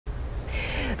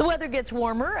The weather gets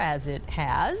warmer, as it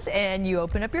has, and you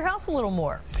open up your house a little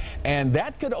more. And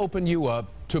that could open you up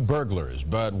to burglars,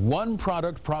 but one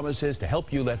product promises to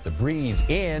help you let the breeze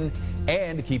in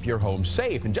and keep your home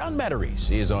safe. And John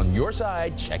Matarese is on your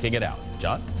side checking it out.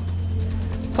 John?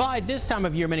 Clyde, this time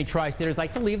of year, many tri-staters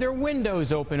like to leave their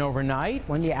windows open overnight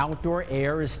when the outdoor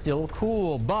air is still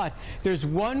cool. But there's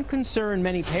one concern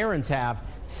many parents have: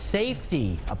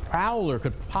 safety. A prowler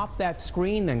could pop that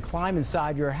screen, then climb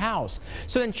inside your house.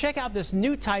 So then check out this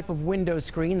new type of window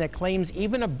screen that claims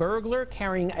even a burglar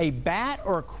carrying a bat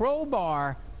or a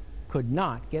crowbar could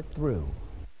not get through.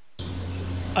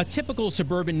 A typical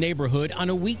suburban neighborhood on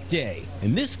a weekday.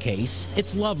 In this case,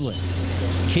 it's Loveland.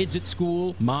 Kids at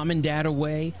school, mom and dad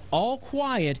away, all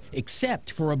quiet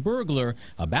except for a burglar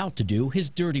about to do his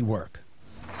dirty work.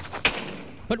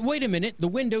 But wait a minute, the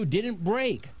window didn't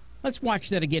break. Let's watch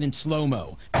that again in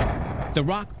slow-mo. The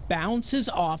rock bounces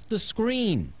off the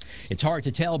screen. It's hard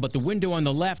to tell, but the window on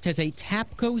the left has a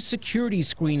Tapco security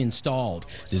screen installed,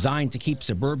 designed to keep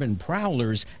suburban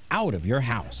prowlers out of your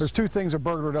house. There's two things a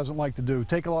burglar doesn't like to do: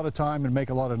 take a lot of time and make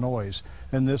a lot of noise.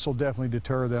 And this will definitely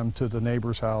deter them to the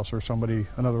neighbor's house or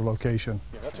another location.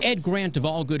 Ed Grant of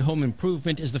All Good Home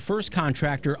Improvement is the first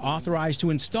contractor authorized to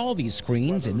install these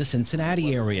screens in the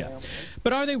Cincinnati area.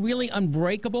 But are they really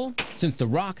unbreakable? Since the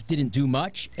rock didn't do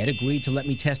much, Ed agreed to let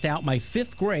me test out my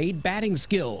 5th grade batting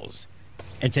skills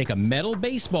and take a metal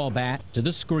baseball bat to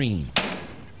the screen.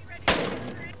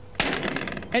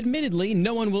 Admittedly,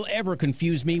 no one will ever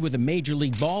confuse me with a major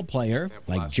league ball player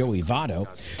like Joey Votto,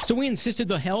 so we insisted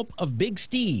the help of Big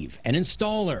Steve, an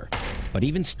installer. But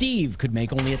even Steve could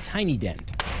make only a tiny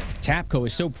dent. Tapco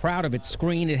is so proud of its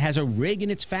screen, it has a rig in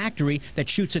its factory that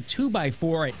shoots a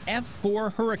 2x4 at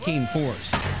F4 hurricane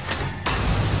force.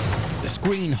 The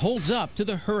screen holds up to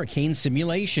the hurricane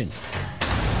simulation.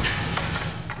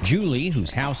 Julie,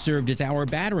 whose house served as our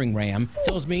battering ram,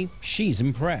 tells me she's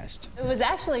impressed. It was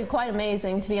actually quite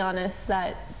amazing, to be honest,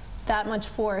 that much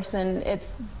force, and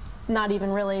it's not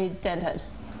even really dented.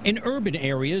 In urban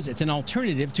areas, it's an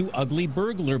alternative to ugly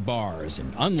burglar bars.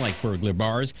 And unlike burglar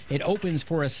bars, it opens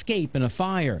for escape in a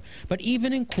fire. But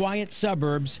even in quiet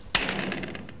suburbs,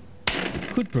 it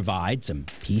could provide some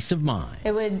peace of mind.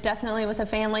 It would definitely, with a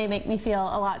family, make me feel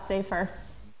a lot safer.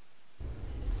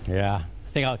 Yeah.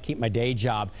 I think I'll keep my day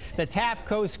job. The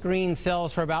Tapco screen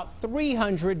sells for about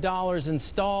 $300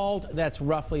 installed. That's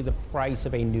roughly the price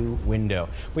of a new window.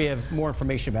 We have more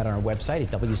information about it on our website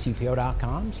at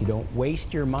WCPO.com, so you don't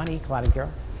waste your money. Clyde and Carol.